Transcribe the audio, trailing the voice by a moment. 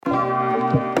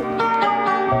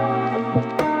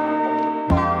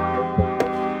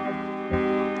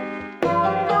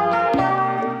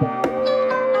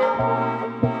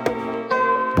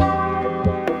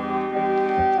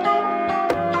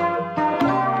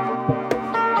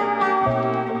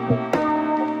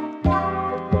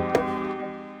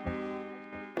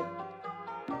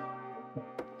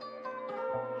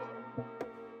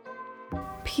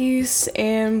Peace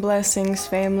and blessings,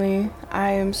 family.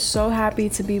 I am so happy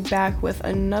to be back with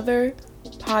another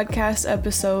podcast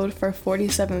episode for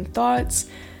 47 Thoughts.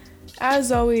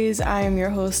 As always, I am your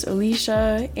host,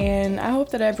 Alicia, and I hope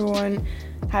that everyone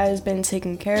has been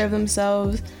taking care of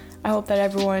themselves. I hope that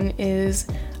everyone is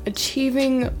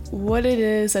achieving what it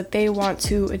is that they want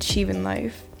to achieve in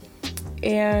life.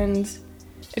 And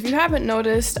if you haven't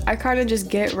noticed, I kind of just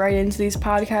get right into these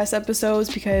podcast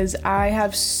episodes because I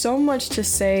have so much to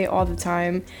say all the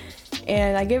time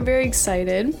and I get very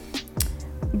excited.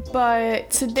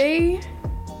 But today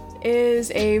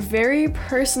is a very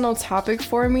personal topic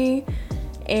for me,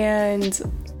 and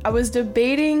I was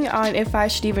debating on if I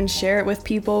should even share it with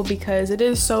people because it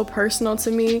is so personal to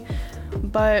me.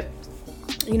 But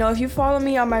you know, if you follow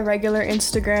me on my regular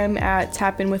Instagram at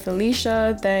Tappin with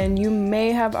Alicia, then you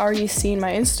may have already seen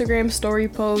my Instagram story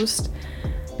post,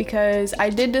 because I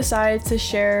did decide to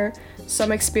share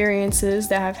some experiences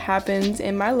that have happened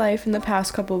in my life in the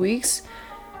past couple weeks,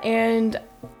 and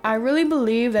I really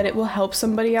believe that it will help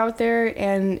somebody out there.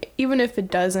 And even if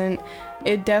it doesn't,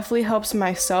 it definitely helps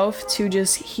myself to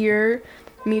just hear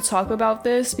me talk about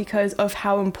this because of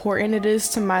how important it is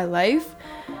to my life.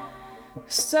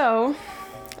 So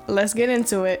let's get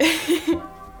into it.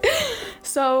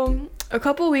 So a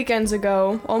couple weekends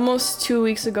ago, almost 2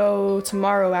 weeks ago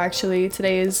tomorrow actually,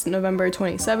 today is November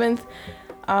 27th,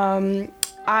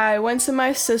 I went to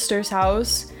my sister's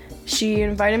house. She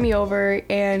invited me over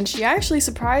and she actually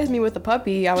surprised me with a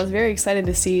puppy. I was very excited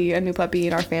to see a new puppy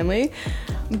in our family.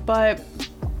 But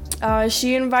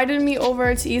she invited me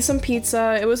over to eat some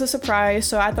pizza. It was a surprise,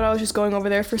 so I thought I was just going over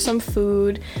there for some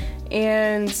food.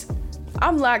 And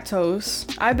I'm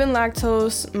lactose. I've been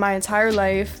lactose my entire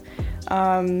life.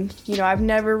 I've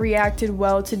never reacted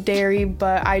well to dairy,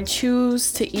 but I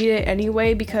choose to eat it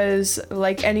anyway because,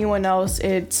 like anyone else,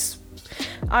 it's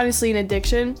honestly an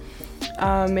addiction.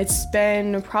 It's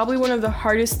been probably one of the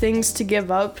hardest things to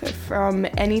give up from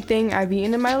anything I've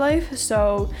eaten in my life.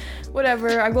 So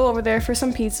whatever, I go over there for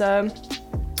some pizza,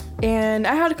 and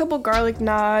I had a couple garlic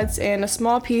knots and a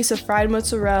small piece of fried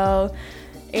mozzarella.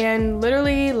 And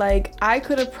literally, like, I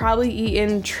could have probably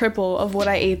eaten triple of what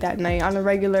I ate that night on a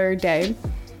regular day.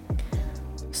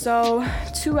 So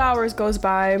 2 hours goes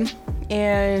by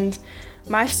and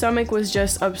my stomach was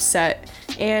just upset.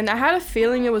 And I had a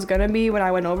feeling it was gonna be when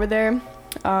I went over there.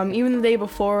 Even the day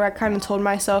before, I kind of told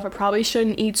myself I probably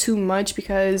shouldn't eat too much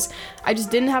because I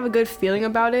just didn't have a good feeling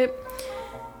about it.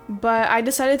 But I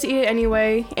decided to eat it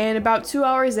anyway. And about 2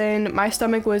 hours in, my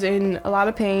stomach was in a lot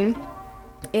of pain.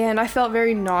 And I felt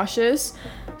very nauseous.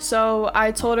 So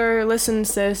I told her, listen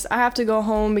sis, I have to go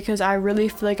home because I really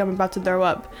feel like I'm about to throw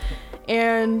up.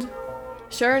 And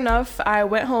sure enough, I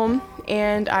went home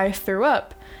and I threw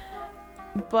up.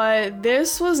 But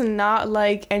this was not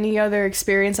like any other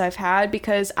experience I've had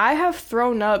because I have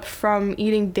thrown up from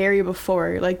eating dairy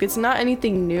before. Like, it's not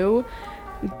anything new,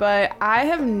 but I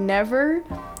have never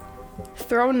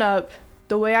thrown up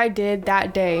the way I did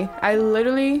that day. I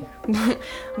literally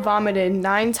vomited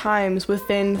 9 times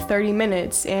within 30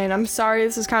 minutes. And I'm sorry,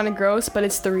 this is kind of gross, but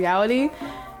it's the reality.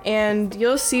 And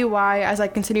you'll see why as I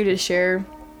continue to share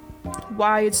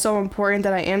why it's so important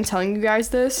that I am telling you guys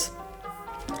this.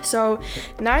 So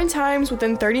 9 times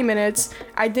within 30 minutes,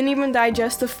 I didn't even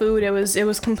digest the food. It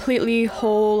was completely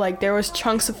whole. Like, there was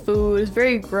chunks of food. It was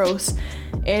very gross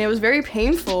and it was very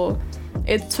painful.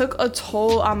 It took a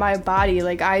toll on my body.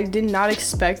 Like, I did not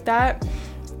expect that.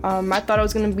 I thought it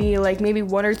was gonna be like maybe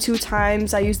 1 or 2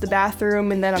 times I used the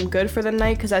bathroom and then I'm good for the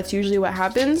night because that's usually what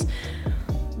happens.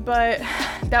 But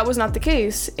that was not the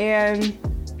case. And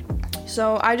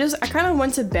so I kind of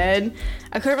went to bed.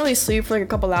 I couldn't really sleep for like a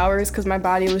couple hours because my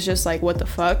body was just like, what the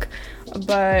fuck?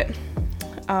 But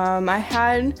I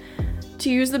had to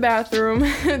use the bathroom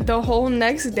the whole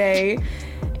next day.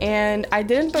 And I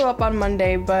didn't throw up on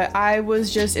Monday, but I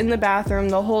was just in the bathroom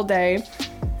the whole day.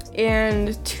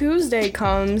 And Tuesday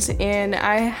comes and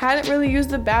I hadn't really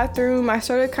used the bathroom. I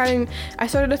started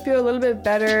to feel a little bit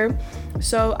better.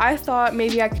 So I thought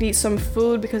maybe I could eat some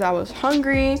food because I was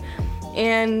hungry.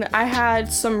 And I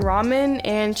had some ramen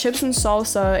and chips and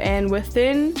salsa, and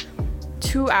within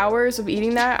 2 hours of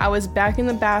eating that, I was back in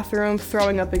the bathroom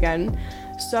throwing up again.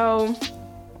 So,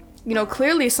 you know,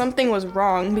 clearly something was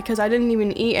wrong because I didn't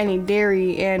even eat any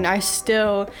dairy and I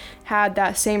still had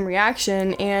that same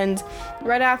reaction. And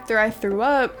right after I threw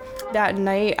up that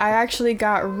night, I actually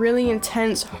got really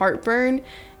intense heartburn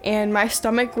and my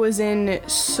stomach was in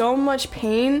so much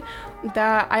pain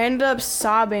that I ended up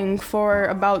sobbing for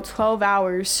about 12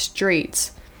 hours straight.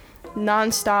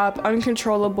 Non-stop,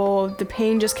 uncontrollable. The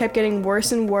pain just kept getting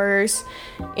worse and worse.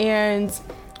 And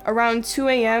around 2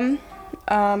 a.m.,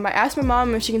 I asked my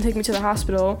mom if she can take me to the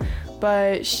hospital,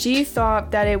 but she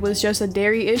thought that it was just a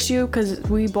dairy issue because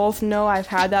we both know I've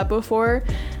had that before.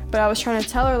 But I was trying to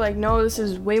tell her, like, no, this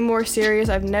is way more serious.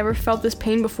 I've never felt this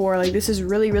pain before. Like, this is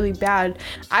really, really bad.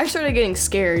 I started getting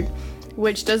scared,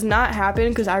 which does not happen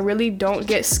because I really don't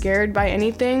get scared by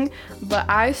anything. But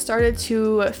I started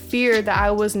to fear that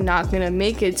I was not going to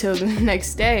make it till the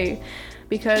next day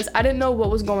because I didn't know what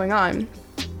was going on.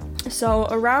 So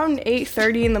around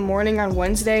 8:30 in the morning on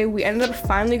Wednesday, we ended up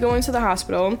finally going to the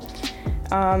hospital.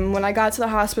 When I got to the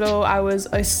hospital, I was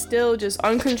still just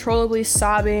uncontrollably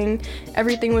sobbing.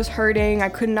 Everything was hurting. I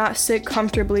could not sit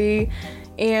comfortably.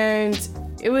 And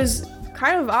it was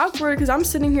kind of awkward because I'm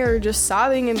sitting here just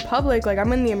sobbing in public. Like,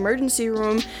 I'm in the emergency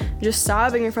room just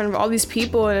sobbing in front of all these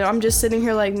people. And I'm just sitting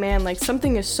here like, man, like,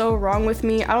 something is so wrong with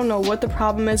me. I don't know what the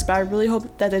problem is, but I really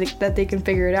hope that they can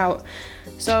figure it out.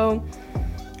 So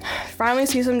finally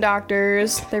see some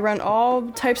doctors. They run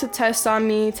all types of tests on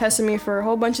me, tested me for a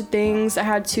whole bunch of things. I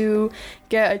had to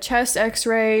get a chest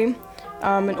x-ray, an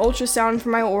ultrasound for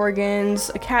my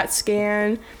organs, a CAT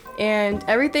scan, and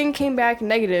everything came back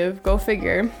negative. Go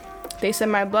figure. They said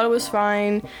my blood was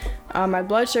fine, my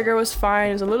blood sugar was fine.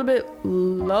 It was a little bit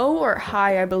low or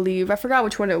high, I believe. I forgot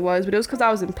which one it was, but it was because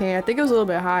I was in pain. I think it was a little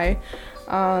bit high.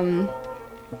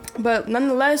 But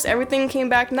nonetheless, everything came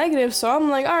back negative. So I'm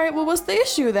like, all right, well, what's the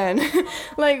issue then?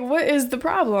 Like, what is the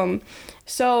problem?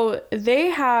 So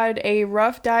they had a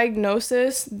rough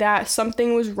diagnosis that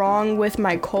something was wrong with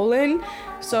my colon.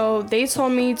 So they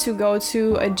told me to go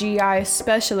to a GI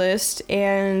specialist,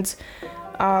 and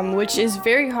which is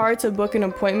very hard to book an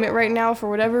appointment right now for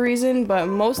whatever reason, but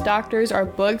most doctors are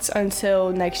booked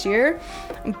until next year.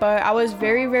 But I was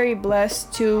very, very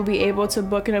blessed to be able to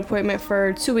book an appointment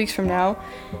for 2 weeks from now.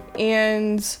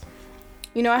 And,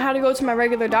 you know, I had to go to my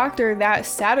regular doctor that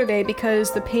Saturday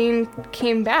because the pain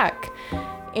came back.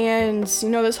 And, you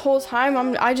know, this whole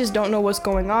time, I just don't know what's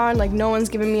going on. Like, no one's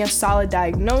giving me a solid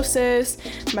diagnosis.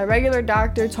 My regular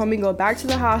doctor told me to go back to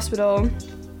the hospital.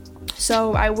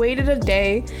 So I waited a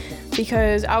day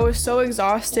because I was so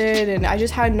exhausted and I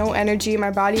just had no energy. My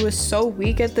body was so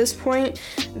weak at this point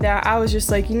that I was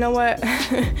just like, you know what?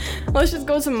 Let's just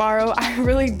go tomorrow. I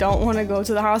really don't want to go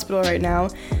to the hospital right now.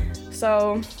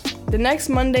 So the next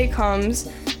Monday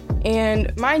comes,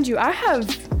 and mind you, I have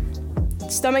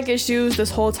stomach issues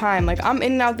this whole time. Like, I'm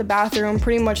in and out the bathroom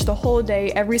pretty much the whole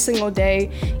day, every single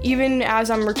day, even as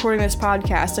I'm recording this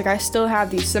podcast. Like, I still have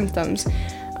these symptoms.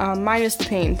 Minus the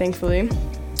pain, thankfully.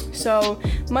 So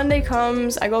Monday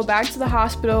comes, I go back to the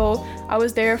hospital. I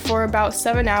was there for about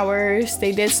 7 hours.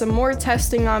 They did some more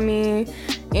testing on me,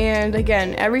 and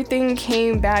again, everything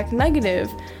came back negative.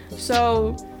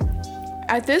 So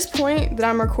at this point that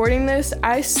I'm recording this,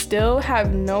 I still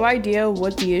have no idea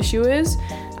what the issue is.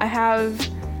 I have,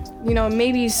 you know,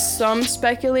 maybe some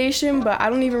speculation, but I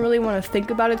don't even really want to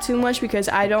think about it too much because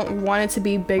I don't want it to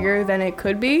be bigger than it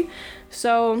could be.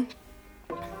 So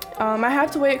I have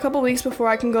to wait a couple weeks before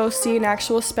I can go see an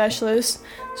actual specialist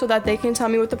so that they can tell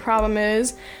me what the problem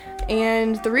is.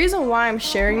 And the reason why I'm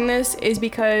sharing this is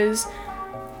because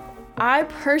I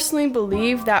personally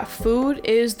believe that food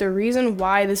is the reason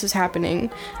why this is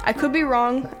happening. I could be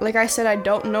wrong. Like I said, I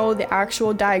don't know the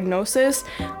actual diagnosis,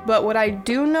 but what I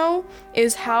do know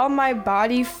is how my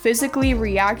body physically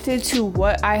reacted to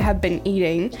what I have been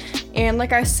eating. And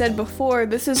like I said before,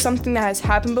 this is something that has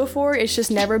happened before. It's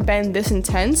just never been this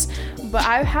intense. But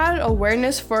I've had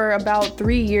awareness for about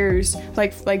 3 years,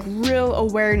 like real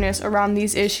awareness around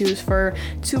these issues for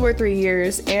 2 or 3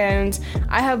 years. And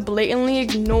I have blatantly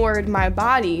ignored my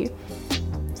body.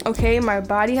 Okay, my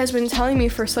body has been telling me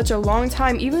for such a long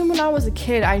time. Even when I was a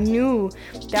kid, I knew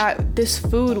that this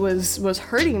food was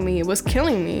hurting me, it was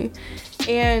killing me.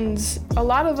 And a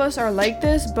lot of us are like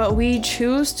this, but we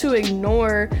choose to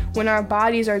ignore when our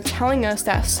bodies are telling us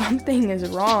that something is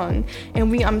wrong.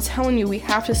 And I'm telling you, we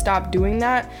have to stop doing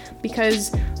that,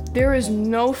 because there is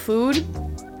no food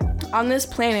on this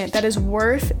planet that is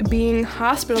worth being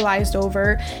hospitalized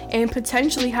over and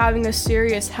potentially having a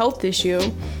serious health issue.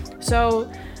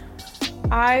 So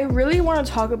I really want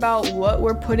to talk about what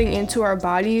we're putting into our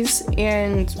bodies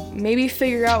and maybe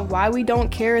figure out why we don't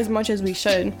care as much as we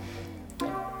should.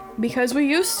 Because we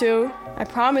used to. I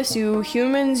promise you,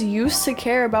 humans used to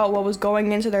care about what was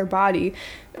going into their body.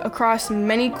 Across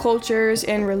many cultures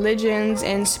and religions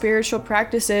and spiritual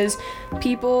practices,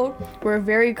 people were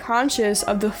very conscious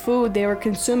of the food they were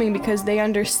consuming because they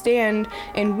understand,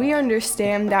 and we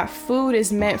understand, that food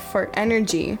is meant for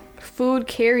energy. Food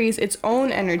carries its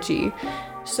own energy.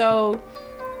 So,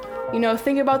 you know,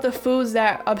 think about the foods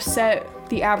that upset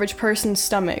the average person's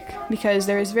stomach, because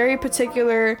there's very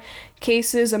particular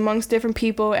cases amongst different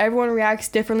people. Everyone reacts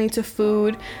differently to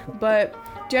food, but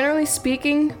generally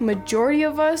speaking, majority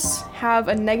of us have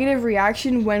a negative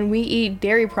reaction when we eat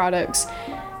dairy products.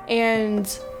 And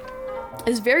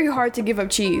it's very hard to give up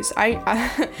cheese.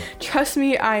 I trust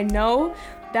me, I know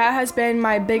that has been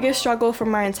my biggest struggle for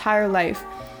my entire life.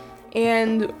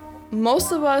 And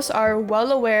most of us are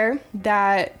well aware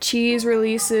that cheese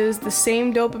releases the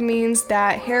same dopamines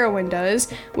that heroin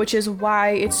does, which is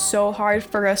why it's so hard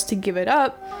for us to give it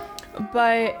up.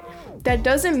 But that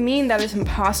doesn't mean that it's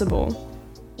impossible.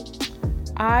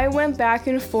 I went back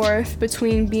and forth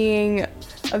between being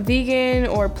a vegan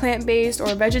or plant-based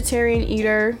or vegetarian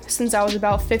eater since I was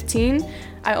about 15.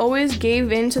 I always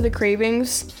gave in to the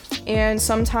cravings, and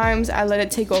sometimes I let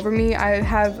it take over me. I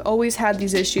have always had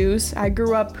these issues. I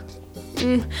grew up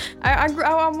I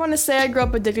want to say I grew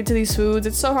up addicted to these foods.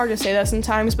 It's so hard to say that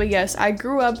sometimes, but yes, I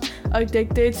grew up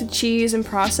addicted to cheese and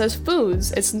processed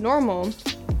foods. It's normal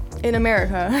in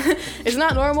America. It's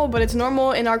not normal, but it's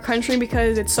normal in our country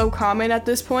because it's so common at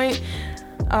this point.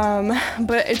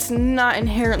 But it's not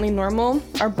inherently normal.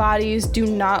 Our bodies do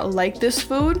not like this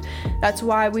food. That's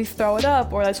why we throw it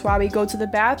up, or that's why we go to the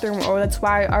bathroom, or that's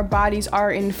why our bodies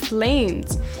are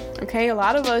inflamed. Okay, a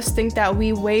lot of us think that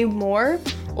we weigh more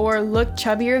or look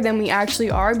chubbier than we actually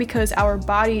are because our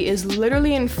body is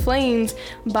literally inflamed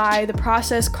by the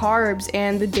processed carbs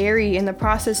and the dairy and the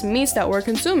processed meats that we're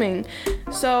consuming.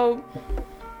 So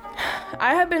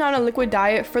I have been on a liquid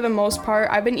diet for the most part.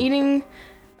 I've been eating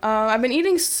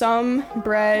some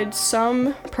bread,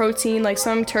 some protein, like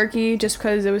some turkey, just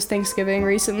because it was Thanksgiving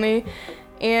recently.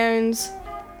 And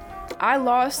I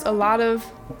lost a lot of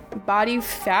body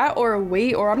fat or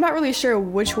weight, or I'm not really sure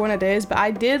which one it is, but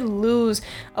I did lose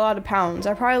a lot of pounds.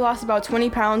 I probably lost about 20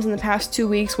 pounds in the past 2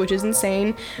 weeks, which is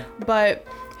insane. But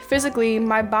physically,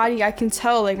 my body, I can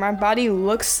tell, like, my body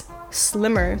looks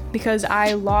slimmer because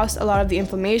I lost a lot of the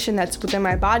inflammation that's within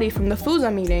my body from the foods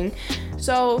I'm eating.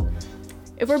 So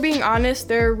if we're being honest,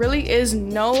 there really is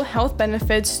no health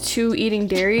benefits to eating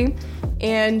dairy,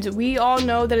 and we all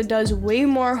know that it does way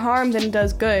more harm than it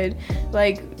does good.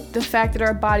 Like, the fact that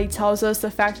our body tells us,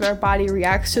 the fact that our body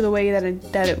reacts to the way that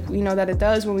it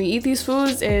does when we eat these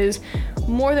foods is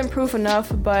more than proof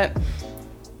enough. But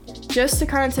just to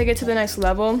kind of take it to the next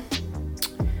level,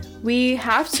 we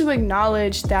have to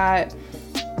acknowledge that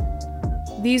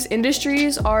these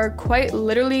industries are quite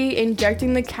literally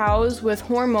injecting the cows with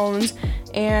hormones,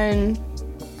 and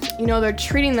they're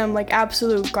treating them like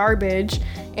absolute garbage,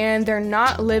 and they're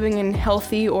not living in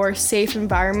healthy or safe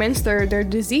environments. They're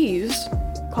diseased.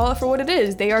 Call it for what it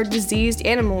is. They are diseased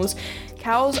animals.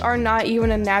 Cows are not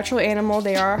even a natural animal.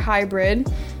 They are a hybrid.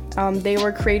 They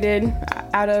were created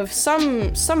out of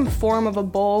some form of a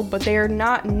bull, but they are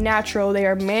not natural. They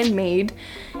are man-made.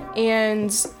 And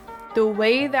the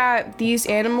way that these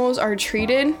animals are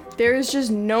treated, there is just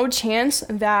no chance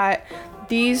that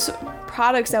these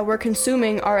products that we're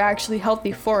consuming are actually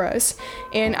healthy for us.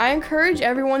 And I encourage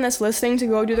everyone that's listening to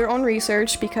go do their own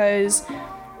research, because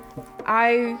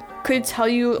I could tell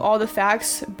you all the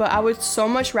facts, but I would so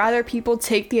much rather people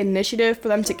take the initiative for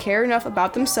them to care enough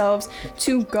about themselves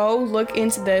to go look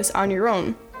into this on your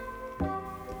own.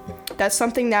 That's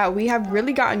something that we have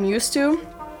really gotten used to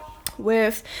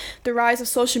with the rise of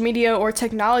social media or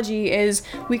technology, is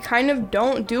we kind of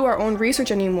don't do our own research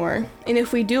anymore. And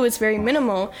if we do, it's very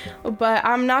minimal. But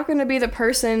I'm not going to be the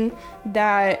person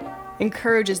that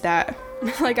encourages that.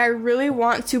 Like, I really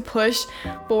want to push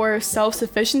for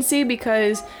self-sufficiency,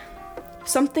 because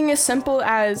something as simple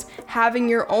as having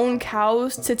your own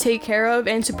cows to take care of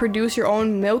and to produce your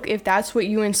own milk, if that's what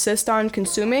you insist on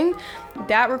consuming,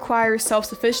 that requires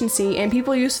self-sufficiency, and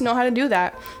people used to know how to do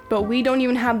that, but we don't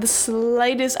even have the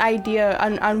slightest idea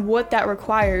on what that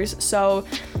requires. So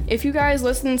if you guys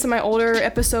listen to my older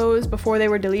episodes before they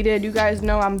were deleted, you guys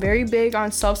know I'm very big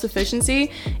on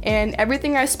self-sufficiency, and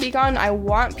everything I speak on, I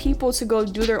want people to go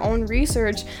do their own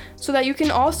research so that you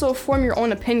can also form your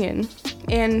own opinion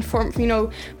and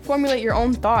formulate your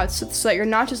own thoughts, so that you're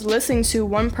not just listening to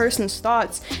one person's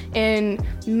thoughts and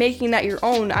making that your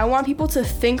own. I want people to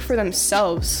think for themselves.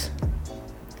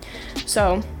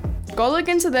 So go look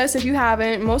into this if you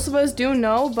haven't. Most of us do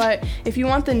know, but if you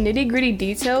want the nitty-gritty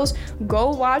details,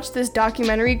 go watch this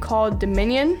documentary called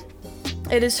Dominion.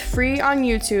 It is free on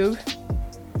YouTube,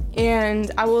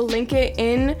 and I will link it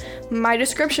in my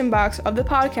description box of the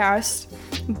podcast.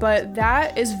 But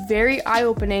that is very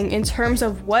eye-opening in terms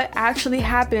of what actually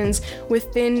happens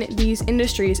within these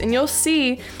industries. And you'll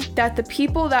see that the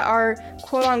people that are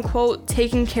quote-unquote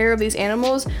taking care of these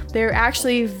animals, they're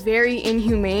actually very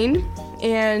inhumane,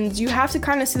 And you have to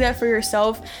kind of see that for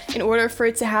yourself in order for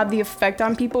it to have the effect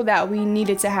on people that we need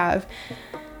it to have.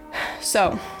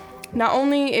 So, not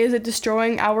only is it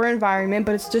destroying our environment,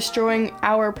 but it's destroying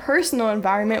our personal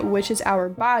environment, which is our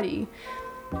body.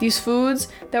 These foods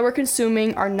that we're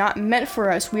consuming are not meant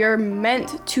for us. We are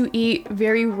meant to eat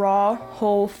very raw,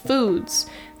 whole foods.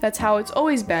 That's how it's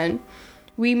always been.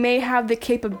 We may have the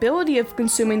capability of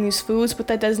consuming these foods, but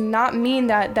that does not mean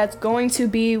that that's going to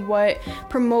be what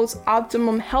promotes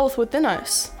optimum health within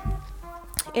us.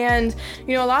 And,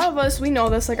 a lot of us, we know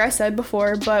this, like I said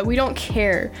before, but we don't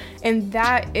care. And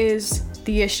that is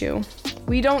the issue.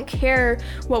 We don't care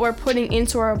what we're putting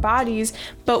into our bodies,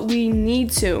 but we need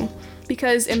to.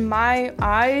 Because in my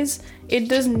eyes, it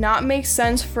does not make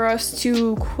sense for us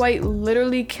to quite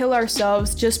literally kill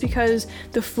ourselves just because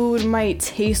the food might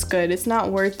taste good. It's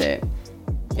not worth it.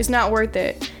 It's not worth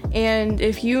it. And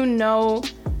if you know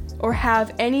or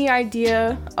have any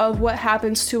idea of what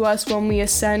happens to us when we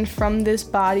ascend from this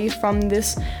body, from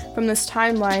this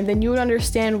timeline, then you would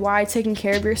understand why taking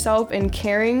care of yourself and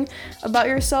caring about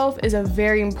yourself is a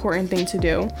very important thing to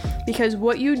do. Because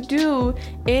what you do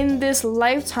in this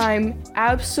lifetime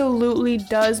absolutely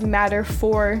does matter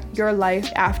for your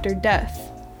life after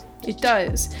death. It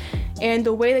does. And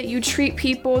the way that you treat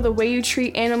people, the way you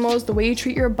treat animals, the way you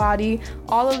treat your body,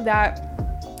 all of that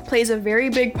plays a very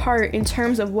big part in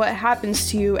terms of what happens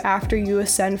to you after you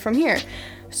ascend from here.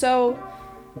 So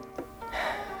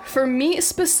for meat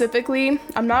specifically,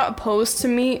 I'm not opposed to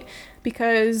meat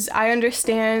because I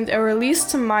understand, or at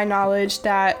least to my knowledge,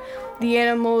 that the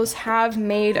animals have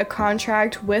made a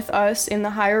contract with us in the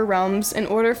higher realms in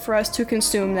order for us to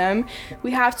consume them.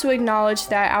 We have to acknowledge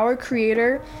that our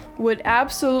Creator would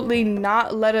absolutely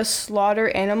not let us slaughter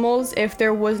animals if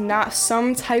there was not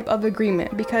some type of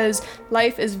agreement, because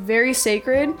life is very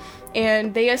sacred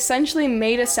and they essentially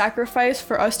made a sacrifice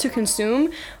for us to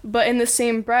consume. But in the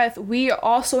same breath, we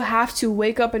also have to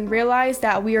wake up and realize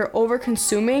that we are over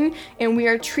consuming and we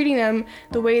are treating them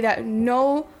the way that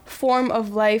no form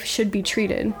of life should be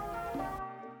treated.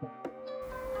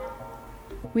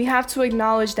 We have to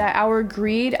acknowledge that our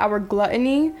greed, our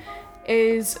gluttony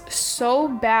is so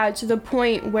bad to the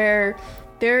point where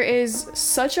there is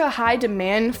such a high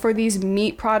demand for these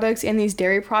meat products and these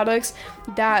dairy products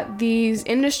that these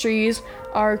industries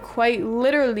are quite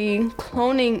literally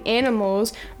cloning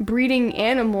animals, breeding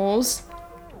animals,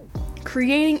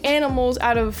 creating animals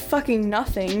out of fucking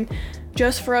nothing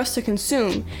just for us to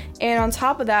consume. And on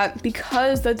top of that,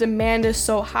 because the demand is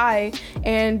so high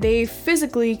and they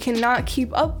physically cannot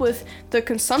keep up with the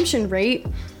consumption rate,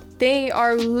 they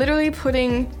are literally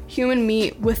putting human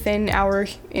meat within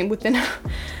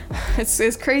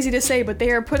it's crazy to say, but they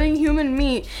are putting human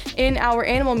meat in our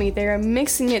animal meat. They are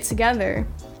mixing it together.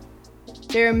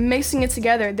 There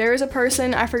is a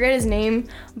person, I forget his name,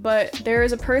 but there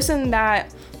is a person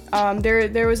that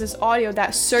there was this audio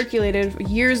that circulated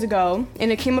years ago,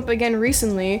 and it came up again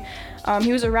recently.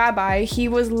 He was a rabbi. He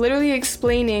was literally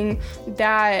explaining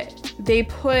that they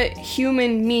put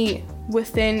human meat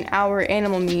within our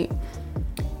animal meat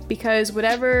because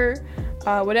whatever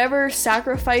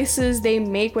sacrifices they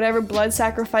make, whatever blood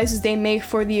sacrifices they make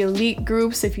for the elite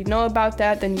groups, if you know about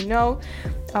that, then you know,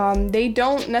 they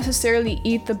don't necessarily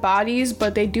eat the bodies,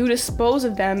 but they do dispose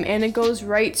of them, and it goes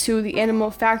right to the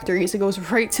animal factories. It goes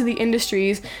right to the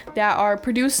industries that are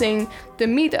producing the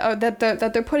meat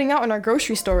that they're putting out in our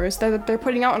grocery stores, that they're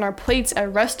putting out on our plates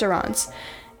at restaurants.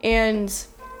 And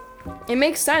it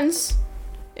makes sense.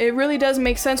 It really does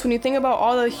make sense when you think about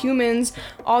all the humans,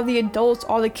 all the adults,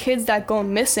 all the kids that go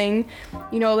missing.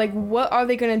 Like, what are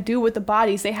they going to do with the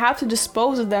bodies? They have to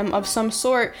dispose of them of some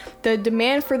sort. The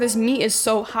demand for this meat is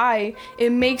so high,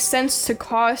 it makes sense to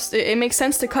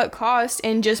cut costs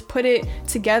and just put it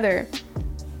together.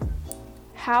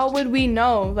 How would we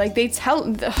know? Like,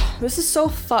 this is so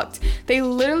fucked. They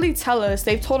literally tell us.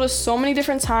 They've told us so many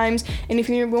different times. And if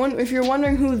you're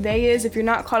wondering who they is, if you're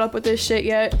not caught up with this shit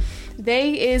yet,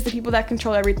 they is the people that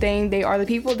control everything. They are the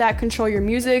people that control your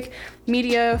music,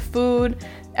 media, food,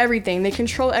 everything. They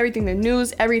control everything, the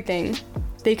news, everything.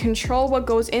 They control what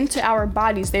goes into our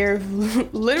bodies. They're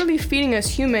literally feeding us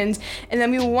humans, and then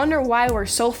we wonder why we're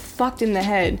so fucked in the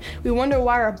head. We wonder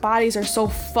why our bodies are so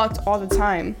fucked all the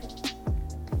time.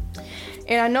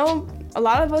 And I know a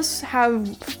lot of us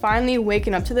have finally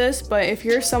waken up to this, but if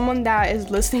you're someone that is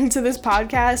listening to this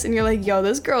podcast and you're like, yo,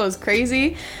 this girl is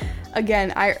crazy,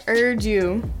 again, I urge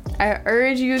you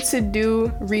to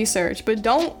do research, but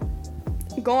don't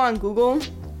go on Google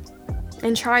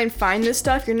and try and find this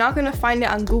stuff. You're not going to find it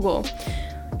on Google.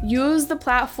 Use the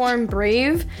platform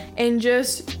Brave and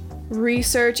just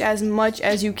research as much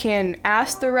as you can.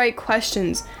 Ask the right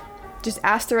questions. Just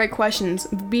ask the right questions.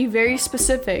 Be very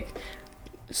specific.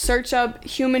 Search up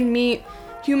human meat,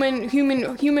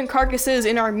 human carcasses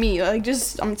in our meat. Like,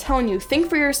 just, I'm telling you, think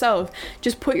for yourself.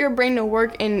 Just put your brain to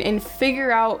work and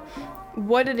figure out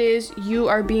what it is you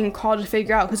are being called to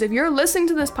figure out. Because if you're listening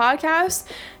to this podcast,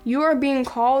 you are being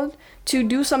called to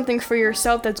do something for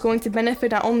yourself that's going to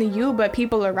benefit not only you, but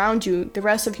people around you, the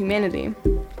rest of humanity.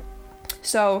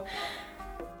 So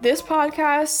this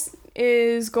podcast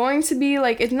is going to be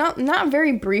like, it's not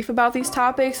very brief about these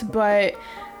topics, but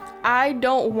I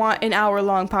don't want an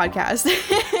hour-long podcast.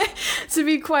 To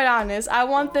be quite honest, I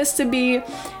want this to be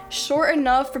short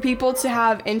enough for people to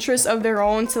have interests of their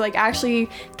own, to like actually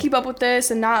keep up with this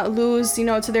and not lose,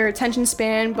 to their attention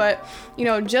span, but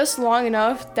just long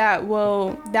enough that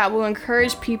will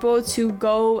encourage people to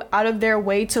go out of their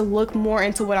way to look more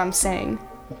into what I'm saying.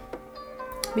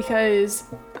 Because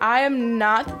I am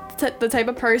not the type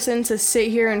of person to sit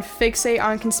here and fixate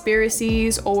on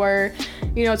conspiracies or,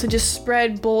 to just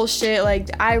spread bullshit. Like,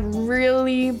 I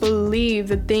really believe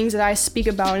the things that I speak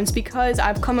about, and it's because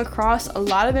I've come across a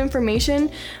lot of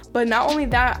information. But not only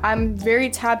that, I'm very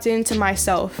tapped into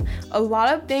myself. A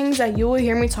lot of things that you will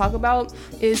hear me talk about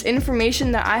is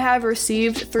information that I have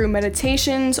received through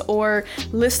meditations or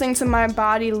listening to my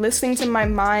body, listening to my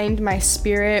mind, my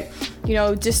spirit,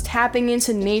 just tapping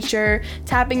into nature,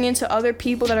 tapping into other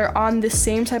people that are on the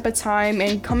same type of time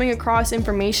and coming across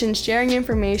information, sharing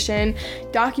information,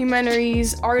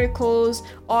 documentaries, articles,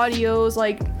 audios.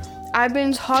 Like, I've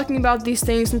been talking about these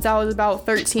things since I was about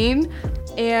 13,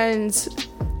 and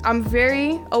I'm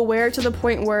very aware to the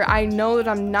point where I know that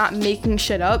I'm not making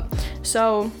shit up.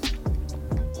 So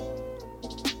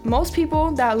most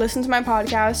people that listen to my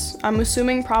podcast, I'm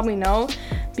assuming probably know,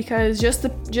 because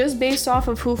just based off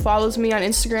of who follows me on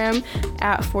Instagram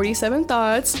at 47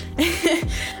 Thoughts,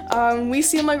 we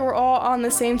seem like we're all on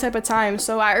the same type of time.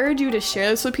 So I urge you to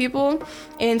share this with people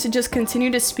and to just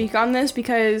continue to speak on this,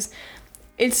 because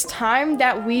it's time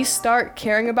that we start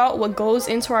caring about what goes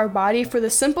into our body, for the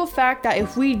simple fact that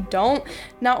if we don't,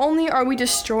 not only are we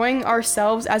destroying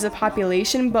ourselves as a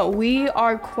population, but we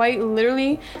are quite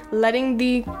literally letting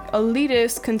the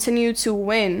elitists continue to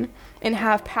win and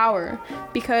have power.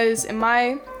 Because in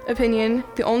my opinion,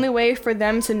 the only way for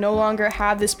them to no longer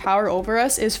have this power over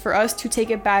us is for us to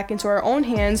take it back into our own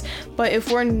hands. But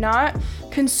if we're not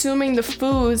consuming the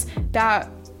foods that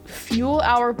fuel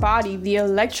our body, the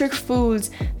electric foods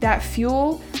that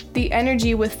fuel the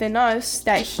energy within us,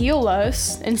 that heal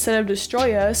us instead of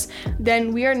destroy us,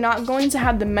 then we are not going to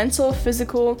have the mental,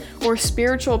 physical, or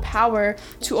spiritual power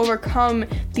to overcome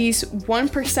these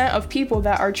 1% of people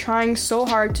that are trying so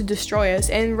hard to destroy us.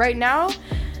 And right now,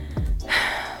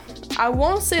 I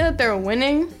won't say that they're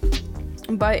winning,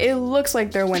 but it looks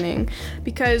like they're winning,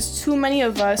 because too many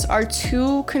of us are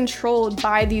too controlled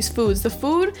by these foods. The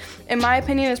food, in my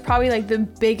opinion, is probably like the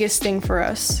biggest thing for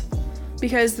us,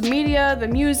 because the media, the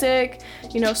music,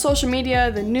 social media,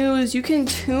 the news, you can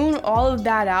tune all of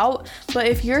that out. But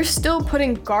if you're still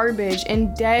putting garbage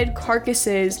and dead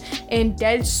carcasses and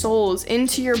dead souls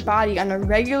into your body on a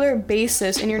regular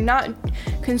basis, and you're not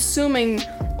consuming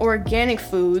organic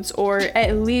foods, or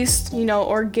at least,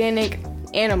 organic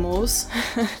animals,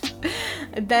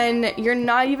 then you're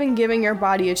not even giving your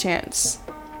body a chance.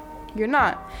 You're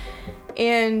not.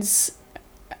 And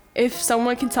if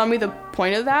someone can tell me the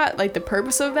point of that, like the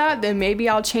purpose of that, then maybe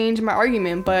I'll change my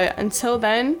argument. But until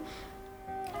then,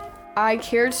 I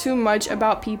care too much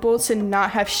about people to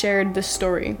not have shared this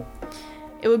story.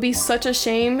 It would be such a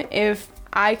shame if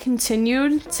I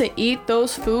continued to eat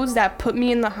those foods that put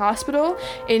me in the hospital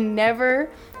and never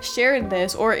shared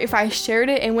this, or if I shared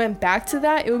it and went back to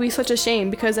that, it would be such a shame,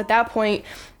 because at that point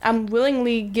I'm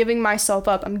willingly giving myself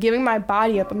up, I'm giving my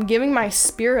body up, I'm giving my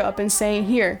spirit up and saying,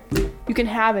 here, you can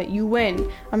have it, you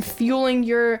win. I'm fueling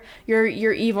your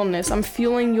evilness, I'm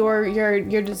fueling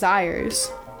your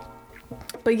desires.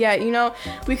 But yet,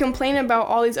 we complain about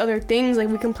all these other things, like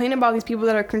we complain about these people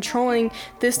that are controlling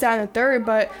this, that, and the third,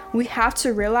 but we have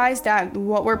to realize that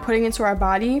what we're putting into our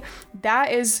body,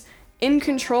 that is in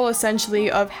control essentially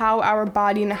of how our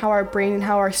body and how our brain and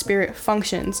how our spirit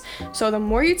functions. So the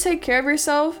more you take care of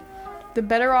yourself, the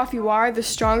better off you are, the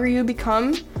stronger you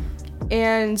become,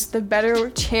 and the better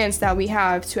chance that we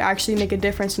have to actually make a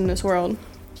difference in this world.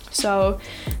 So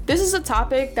this is a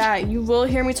topic that you will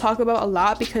hear me talk about a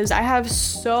lot, because I have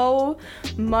so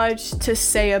much to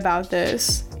say about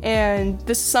this, and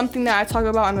this is something that I talk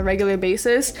about on a regular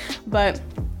basis. But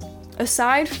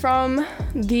aside from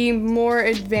the more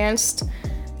advanced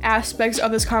aspects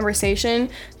of this conversation,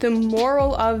 the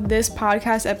moral of this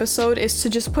podcast episode is to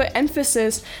just put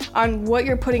emphasis on what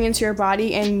you're putting into your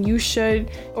body, and you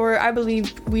should, or I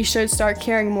believe we should, start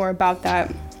caring more about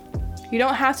that. You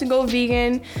don't have to go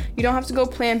vegan, you don't have to go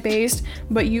plant-based,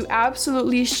 but you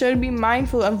absolutely should be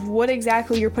mindful of what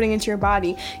exactly you're putting into your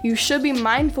body. You should be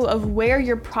mindful of where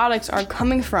your products are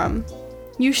coming from.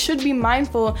 You should be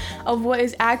mindful of what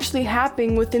is actually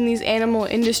happening within these animal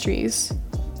industries.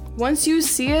 Once you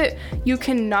see it, you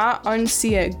cannot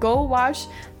unsee it. Go watch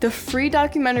the free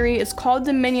documentary. It's called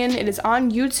Dominion. It is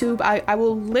on YouTube. I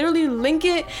will literally link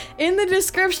it in the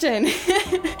description.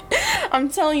 I'm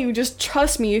telling you, just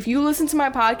trust me. If you listen to my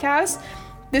podcast,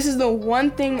 this is the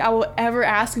one thing I will ever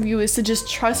ask of you, is to just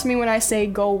trust me when I say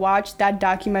go watch that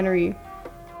documentary.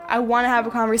 I want to have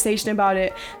a conversation about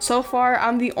it. So far,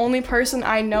 I'm the only person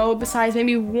I know, besides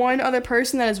maybe one other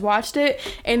person, that has watched it,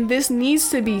 and this needs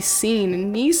to be seen. It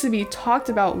needs to be talked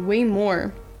about way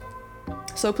more.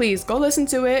 So please, go listen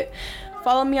to it.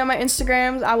 Follow me on my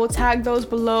Instagrams. I will tag those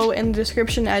below in the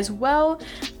description as well.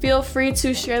 Feel free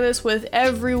to share this with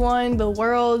everyone, the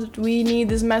world. We need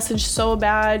this message so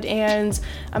bad, and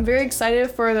I'm very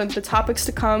excited for the topics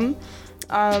to come.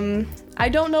 I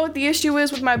don't know what the issue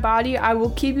is with my body. I will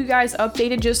keep you guys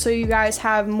updated just so you guys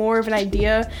have more of an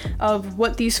idea of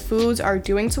what these foods are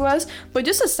doing to us. But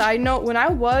just a side note, when I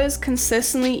was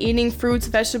consistently eating fruits,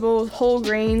 vegetables, whole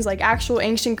grains, like actual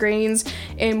ancient grains,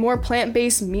 and more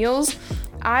plant-based meals,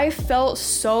 I felt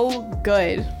so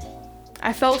good.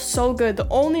 I felt so good. The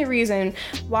only reason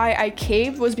why I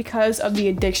caved was because of the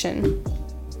addiction.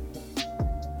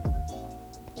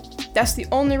 That's the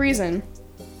only reason.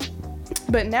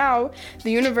 But now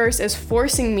the universe is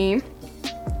forcing me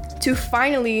to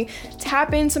finally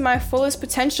tap into my fullest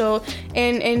potential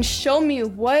and show me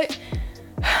what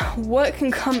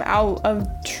can come out of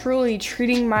truly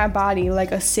treating my body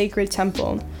like a sacred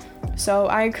temple. So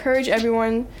I encourage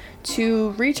everyone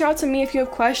to reach out to me if you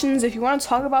have questions. If you want to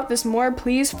talk about this more,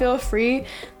 please feel free.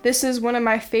 This is one of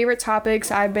my favorite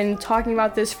topics. I've been talking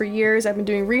about this for years. I've been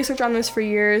doing research on this for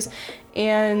years.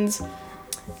 And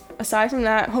aside from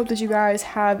that, hope that you guys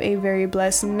have a very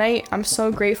blessed night. I'm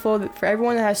so grateful for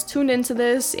everyone that has tuned into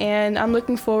this, and I'm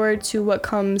looking forward to what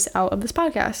comes out of this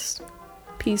podcast.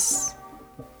 Peace.